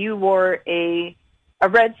 again, if you wore a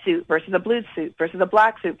red suit versus a blue suit versus a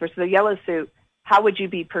black suit versus a yellow suit, how would you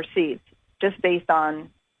be perceived? Just based on,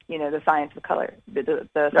 the science of color, the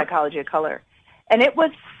psychology of color. And it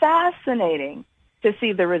was fascinating to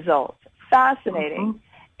see the results. Fascinating.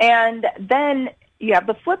 And then you have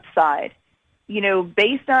the flip side.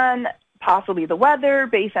 Based on possibly the weather,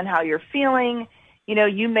 based on how you're feeling,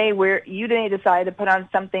 you may decide to put on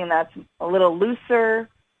something that's a little looser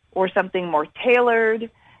or something more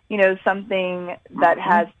tailored, something that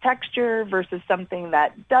has texture versus something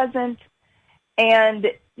that doesn't. And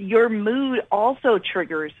your mood also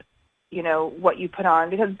triggers, what you put on,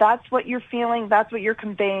 because that's what you're feeling, that's what you're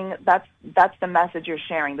conveying, that's the message you're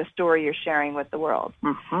sharing, the story you're sharing with the world.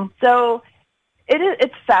 So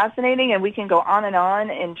it's fascinating, and we can go on and on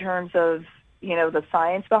in terms of, the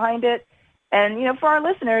science behind it. And, for our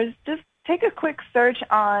listeners, just take a quick search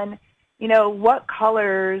on, what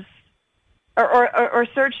colors, or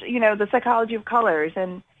search, the psychology of colors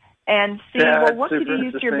and see, what could you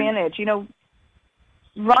use to your advantage?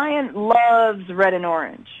 Ryan loves red and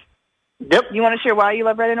orange. Yep. You want to share why you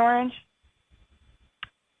love red and orange?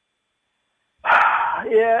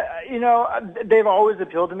 Yeah, they've always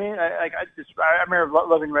appealed to me. I remember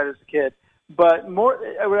loving red as a kid. But more,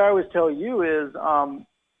 what I always tell you is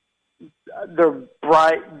they're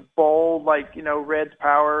bright, bold, red's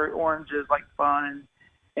power, orange is fun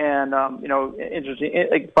and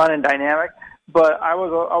interesting, fun and dynamic. But I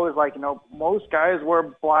was always most guys wear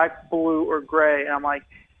black, blue, or gray, and I'm like,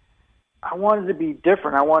 I wanted to be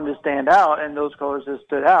different. I wanted to stand out, and those colors just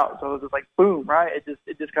stood out. So it was just boom, right?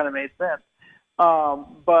 It just kind of made sense.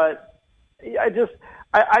 But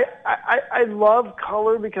I love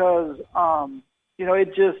color because it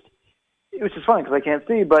was just funny because I can't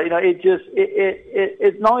see, but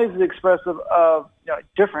it not only is expressive of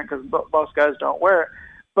different because most guys don't wear it,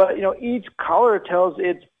 but each color tells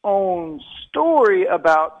its own story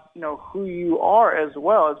about who you are as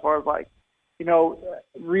well, as far as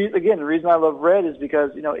again, the reason I love red is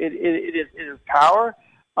because it is power,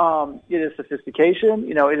 it is sophistication,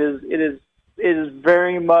 it is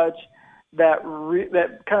very much that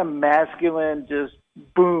kind of masculine, just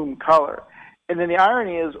boom color. And then the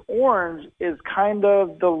irony is orange is kind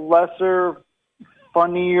of the lesser,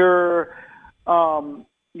 funnier,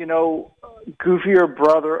 goofier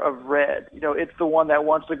brother of red. It's the one that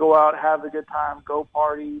wants to go out, have a good time, go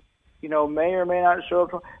party, may or may not show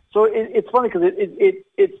up. So it's funny because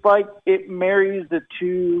it's like it marries the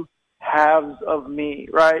two halves of me,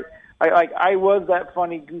 right? I was that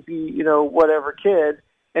funny, goofy, whatever kid,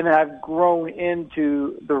 and then I've grown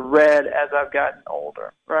into the red as I've gotten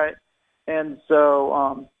older, right? And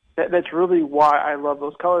so that's really why I love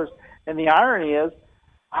those colors. And the irony is,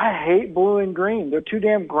 I hate blue and green. They're too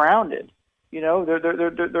damn grounded. They're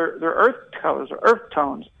earth colors or earth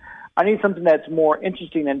tones. I need something that's more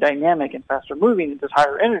interesting and dynamic and faster moving and just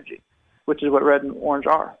higher energy, which is what red and orange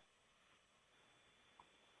are.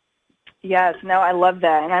 Yes, no, I love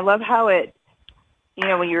that. And I love how it,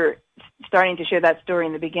 when you're starting to share that story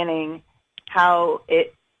in the beginning, how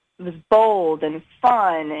it was bold and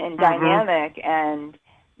fun and dynamic, and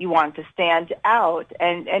you want to stand out.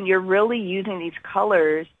 And you're really using these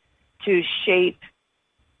colors to shape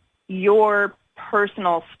your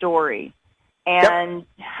personal story and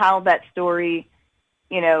how that story,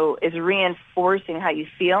 is reinforcing how you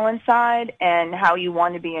feel inside and how you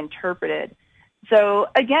want to be interpreted. So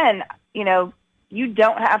again, you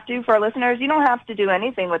don't have to, for our listeners, you don't have to do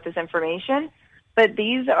anything with this information, but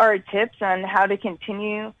these are tips on how to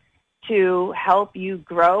continue to help you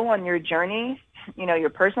grow on your journey, your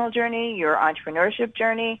personal journey, your entrepreneurship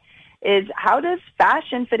journey. Is how does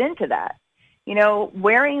fashion fit into that?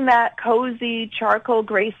 Wearing that cozy charcoal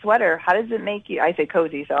gray sweater, how does it make you? I say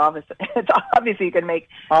cozy, so obviously you can make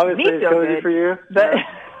me feel cozy good. For you. But,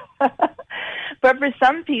 but for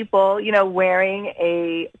some people, wearing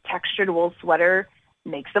a textured wool sweater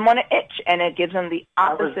makes them want to itch, and it gives them the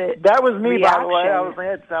opposite That was me, reaction. by the way. I was like,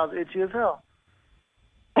 it sounds itchy as hell.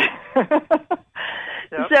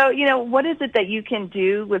 So, what is it that you can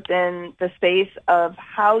do within the space of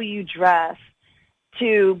how you dress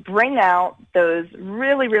to bring out those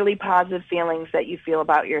really, really positive feelings that you feel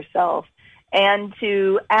about yourself, and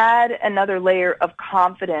to add another layer of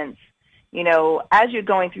confidence, as you're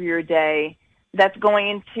going through your day, that's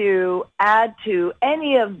going to add to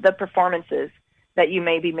any of the performances that you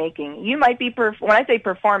may be making? You might be, when I say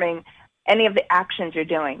performing, any of the actions you're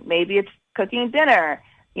doing. Maybe it's cooking dinner,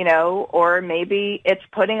 or maybe it's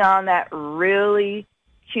putting on that really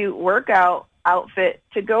cute workout outfit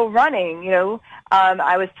to go running.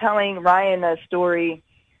 I was telling Ryan a story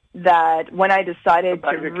that when I decided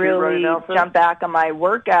to really jump back on my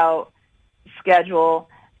workout schedule,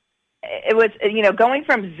 it was, going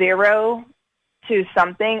from zero to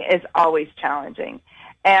something is always challenging.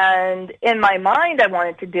 And in my mind, I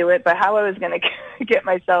wanted to do it, but how I was going to get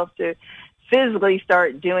myself to physically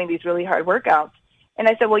start doing these really hard workouts. And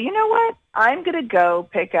I said, well, you know what? I'm going to go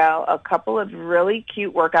pick out a couple of really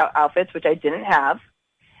cute workout outfits, which I didn't have.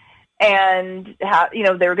 And,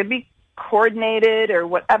 they were going to be coordinated or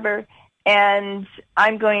whatever. And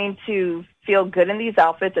I'm going to feel good in these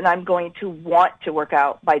outfits, and I'm going to want to work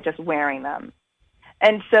out by just wearing them.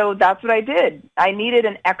 And so that's what I did. I needed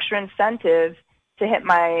an extra incentive to hit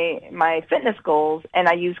my fitness goals, and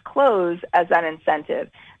I used clothes as that incentive.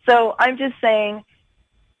 So I'm just saying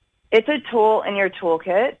it's a tool in your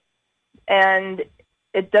toolkit, and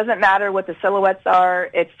it doesn't matter what the silhouettes are.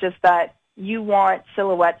 It's just that you want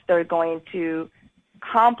silhouettes that are going to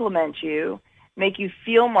complement you, make you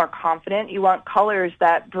feel more confident. You want colors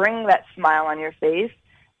that bring that smile on your face,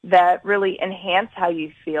 that really enhance how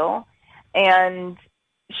you feel. And,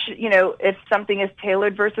 if something is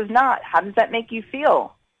tailored versus not, how does that make you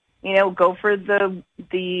feel? Go for the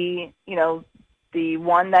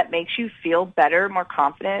one that makes you feel better, more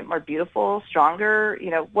confident, more beautiful, stronger,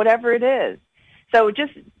 whatever it is. So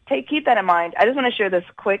just keep that in mind. I just want to share this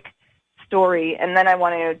quick story, and then I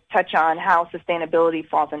want to touch on how sustainability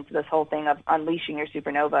falls into this whole thing of unleashing your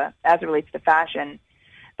supernova as it relates to fashion.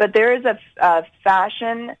 But there is a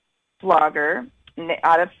fashion blogger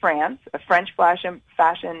out of France, a French fashion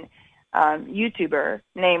YouTuber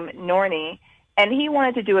named Norni, and he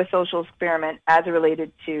wanted to do a social experiment as it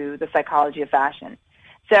related to the psychology of fashion.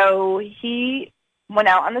 So he went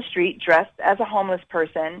out on the street dressed as a homeless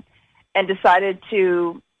person and decided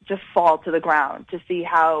to just fall to the ground to see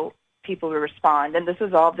how people would respond. And this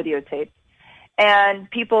was all videotaped.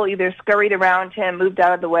 And people either scurried around him, moved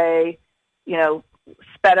out of the way,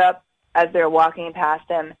 sped up as they were walking past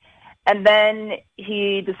him. And then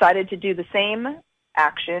he decided to do the same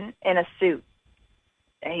action in a suit.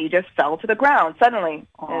 And he just fell to the ground suddenly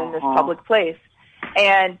in this public place.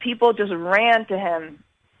 And people just ran to him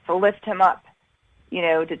to lift him up,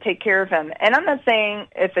 to take care of him. And I'm not saying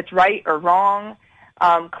if it's right or wrong.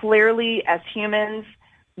 Clearly, as humans,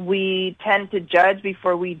 we tend to judge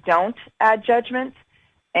before we don't add judgment.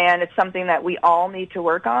 And it's something that we all need to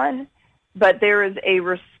work on. But there is a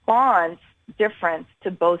response difference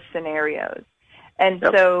to both scenarios. And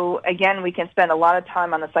so, again, we can spend a lot of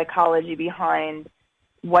time on the psychology behind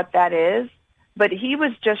what that is, but he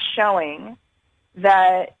was just showing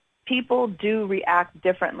that people do react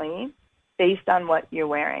differently based on what you're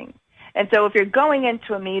wearing. And so if you're going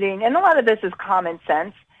into a meeting, and a lot of this is common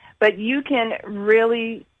sense, but you can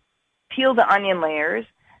really peel the onion layers,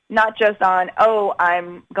 not just on,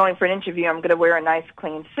 I'm going for an interview, I'm going to wear a nice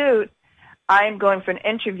clean suit, I'm going for an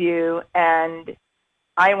interview and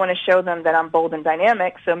I want to show them that I'm bold and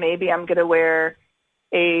dynamic, so maybe I'm going to wear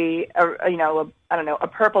a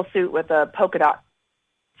purple suit with a polka dot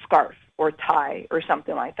scarf or tie or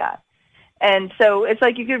something like that. And so it's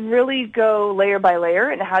like you could really go layer by layer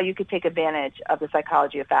and how you could take advantage of the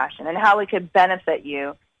psychology of fashion and how it could benefit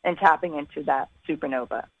you in tapping into that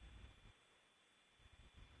supernova.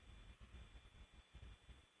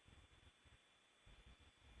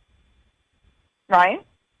 Right?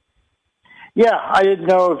 Yeah, I didn't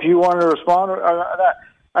know if you wanted to respond or that.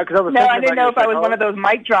 Because I was no, I didn't know if I was one of those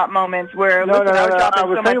mic drop moments where I was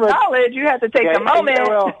dropping so much knowledge, you had to take a moment. Yeah,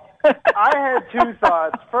 well, I had two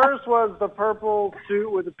thoughts. First was the purple suit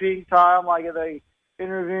with the pink tie. I'm like, are they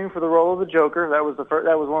interviewing for the role of the Joker? That was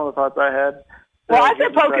that was one of the thoughts I had. Well, I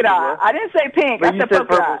said polka dot. I didn't say pink. But I said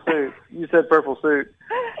polka dot. Suit. You said purple suit.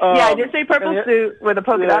 Yeah, I did say purple suit with a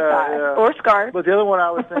polka dot tie or scarf. But the other one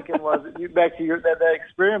I was thinking was, back to that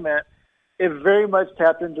experiment, it very much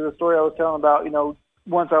tapped into the story I was telling about,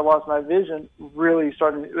 once I lost my vision, really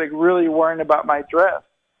really worrying about my dress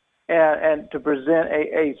and to present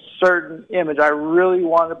a certain image. I really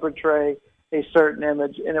wanted to portray a certain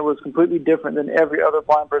image, and it was completely different than every other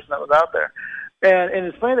blind person that was out there. And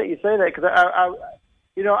it's funny that you say that because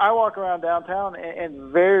I walk around downtown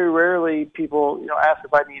and very rarely people ask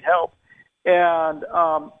if I need help, and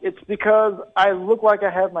it's because I look like I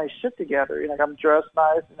have my shit together. Like I'm dressed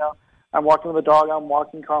nice, I'm walking with a dog, I'm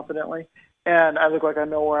walking confidently, and I look like I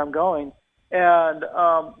know where I'm going. And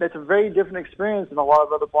it's a very different experience than a lot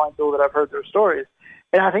of other blind people that I've heard their stories.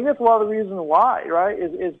 And I think that's a lot of the reason why, right?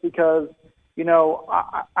 Is because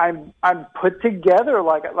I'm put together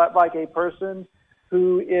like a person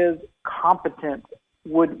who is competent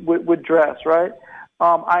would dress, right?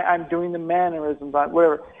 I'm doing the mannerisms,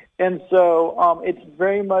 whatever. And so it's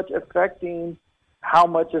very much affecting how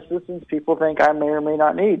much assistance people think I may or may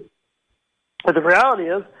not need. But the reality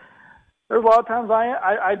is, there's a lot of times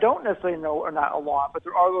I don't necessarily know, or not a lot, but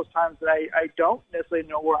there are those times that I don't necessarily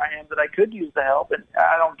know where I am, that I could use the help, and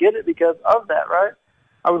I don't get it because of that, right?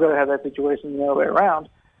 I would rather have that situation the other way around.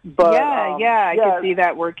 But I could see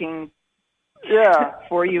that working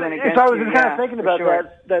for you and against you. So I was just kind of thinking about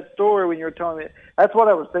that story when you were telling me. That's what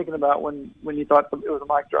I was thinking about when you thought it was a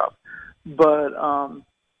mic drop. But,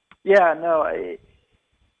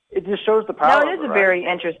 it just shows the power. No, it is very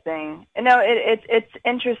interesting. No, it's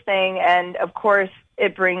interesting, and of course,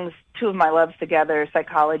 it brings two of my loves together: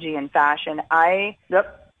 psychology and fashion. I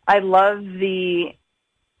love the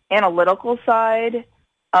analytical side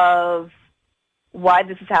of why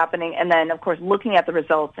this is happening, and then, of course, looking at the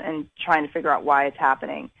results and trying to figure out why it's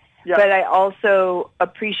happening. Yep. But I also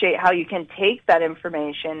appreciate how you can take that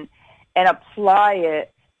information and apply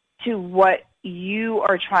it to what you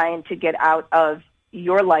are trying to get out of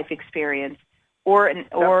your life experience or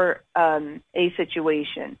a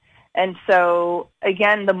situation. And so,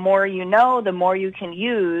 again, the more you know, the more you can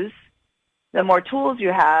use, the more tools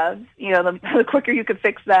you have, the quicker you can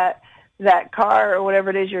fix that car or whatever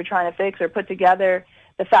it is you're trying to fix or put together,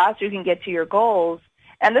 the faster you can get to your goals.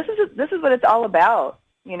 And this is what it's all about.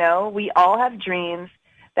 We all have dreams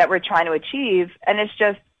that we're trying to achieve, and it's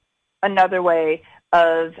just another way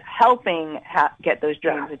of helping get those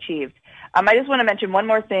dreams achieved. I just want to mention one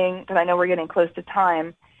more thing, because I know we're getting close to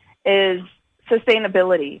time, is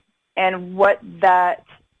sustainability and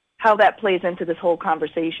how that plays into this whole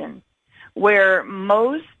conversation, where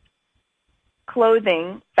most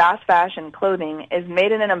clothing, fast fashion clothing, is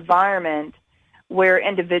made in an environment where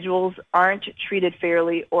individuals aren't treated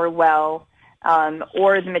fairly or well,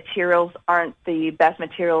 or the materials aren't the best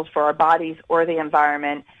materials for our bodies or the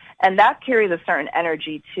environment, and that carries a certain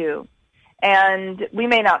energy too. And we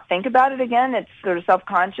may not think about it again, it's sort of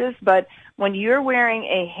self-conscious, but when you're wearing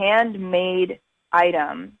a handmade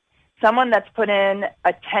item, someone that's put in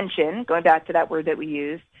attention, going back to that word that we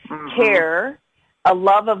used, care, a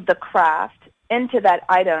love of the craft into that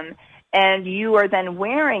item, and you are then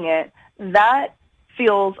wearing it, that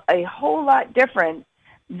feels a whole lot different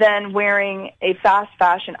than wearing a fast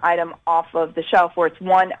fashion item off of the shelf where it's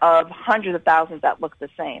one of hundreds of thousands that look the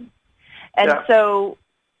same. And so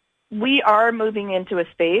we are moving into a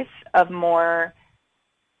space of more,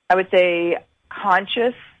 I would say,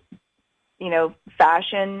 conscious,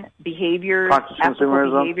 fashion behaviors,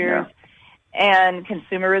 ethical behaviors, and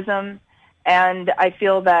consumerism. And I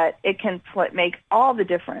feel that it can make all the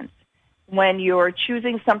difference when you're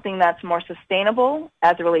choosing something that's more sustainable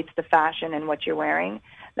as it relates to fashion and what you're wearing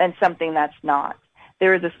than something that's not.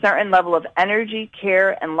 There is a certain level of energy,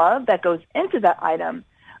 care, and love that goes into that item,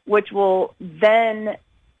 which will then,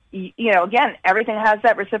 again, everything has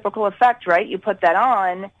that reciprocal effect, right? You put that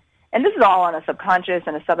on, and this is all on a subconscious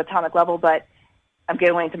and a subatomic level, but I'm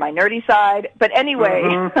getting into my nerdy side. But anyway,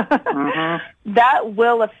 that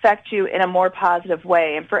will affect you in a more positive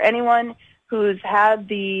way. And for anyone who's had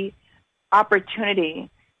the opportunity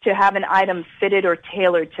to have an item fitted or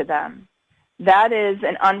tailored to them, that is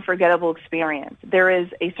an unforgettable experience. There is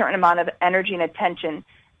a certain amount of energy and attention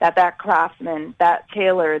that craftsman, that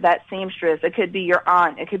tailor, that seamstress, it could be your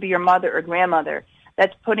aunt, it could be your mother or grandmother,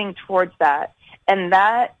 that's putting towards that. And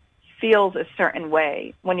that feels a certain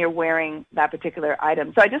way when you're wearing that particular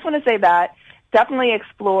item. So I just want to say that definitely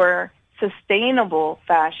explore sustainable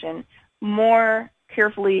fashion more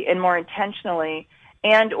carefully and more intentionally,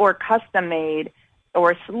 and or custom made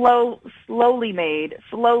or slowly made,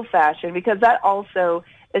 slow fashion, because that also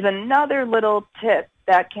is another little tip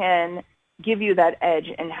that can give you that edge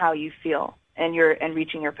in how you feel and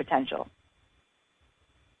reaching your potential.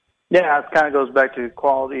 Yeah, it kind of goes back to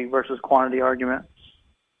quality versus quantity argument.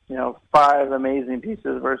 5 amazing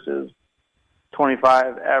pieces versus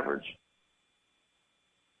 25 average.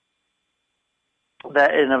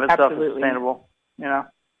 That in and of itself is sustainable,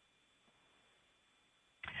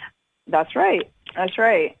 That's right. That's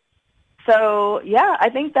right. So, yeah, I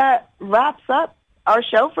think that wraps up our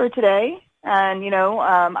show for today. And,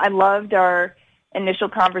 I loved our initial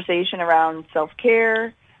conversation around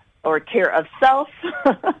self-care or care of self.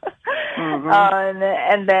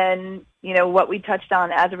 And then, what we touched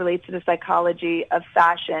on as it relates to the psychology of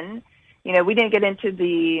fashion. We didn't get into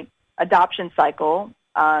the adoption cycle.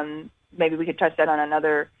 Maybe we could touch that on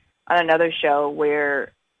another show,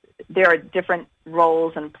 where there are different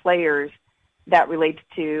roles and players that relate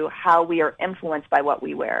to how we are influenced by what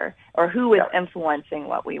we wear, or who is influencing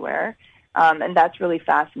what we wear. And that's really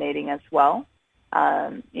fascinating as well.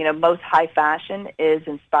 Most high fashion is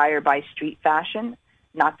inspired by street fashion,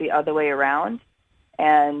 not the other way around.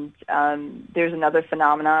 And there's another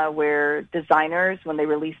phenomena where designers, when they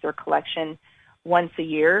release their collection once a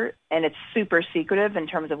year, and it's super secretive in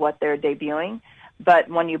terms of what they're debuting, but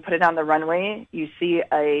when you put it on the runway, you see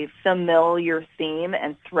a familiar theme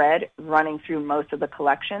and thread running through most of the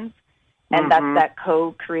collections. And that's that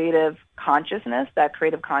co-creative consciousness, that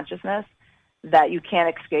creative consciousness that you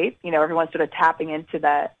can't escape. Everyone's sort of tapping into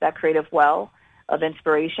that creative well of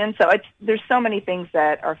inspiration. So there's so many things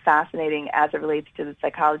that are fascinating as it relates to the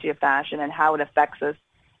psychology of fashion and how it affects us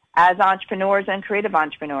as entrepreneurs and creative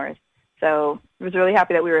entrepreneurs. So I was really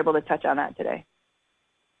happy that we were able to touch on that today.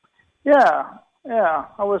 Yeah,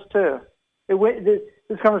 I was too.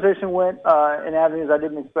 This conversation went in avenues I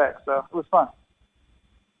didn't expect, so it was fun.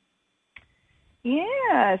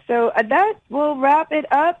 Yeah, so that will wrap it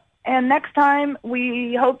up. And next time,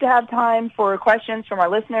 we hope to have time for questions from our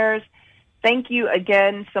listeners. Thank you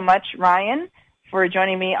again so much, Ryan, for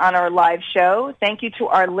joining me on our live show. Thank you to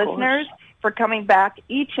our listeners for coming back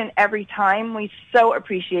each and every time. We so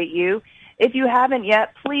appreciate you. If you haven't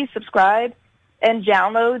yet, please subscribe and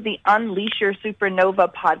download the Unleash Your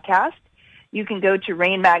Supernova podcast. You can go to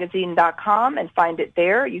rainmagazine.com and find it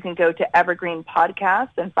there. You can go to Evergreen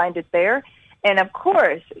Podcasts and find it there. And, of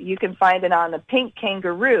course, you can find it on the Pink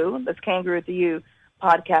Kangaroo, that's Kangaroo with the U,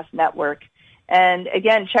 podcast network. And,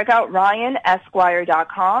 again, check out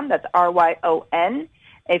RyanEsquire.com. That's RYON.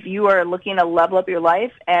 If you are looking to level up your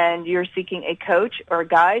life and you're seeking a coach or a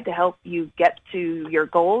guide to help you get to your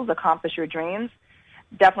goals, accomplish your dreams,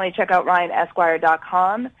 definitely check out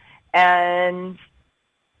RyanEsquire.com. And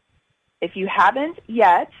if you haven't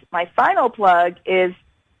yet, my final plug is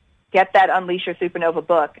get that Unleash Your Supernova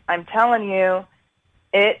book. I'm telling you,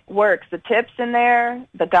 it works. The tips in there,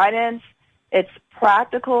 the guidance, it's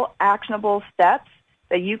practical, actionable steps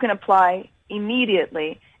that you can apply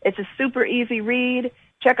immediately. It's a super easy read.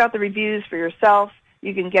 Check out the reviews for yourself.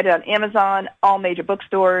 You can get it on Amazon, all major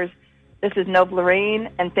bookstores. This is Nova Lorraine,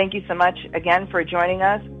 and thank you so much again for joining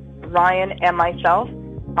us, Ryan and myself,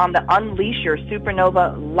 on the Unleash Your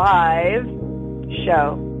Supernova live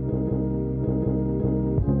show.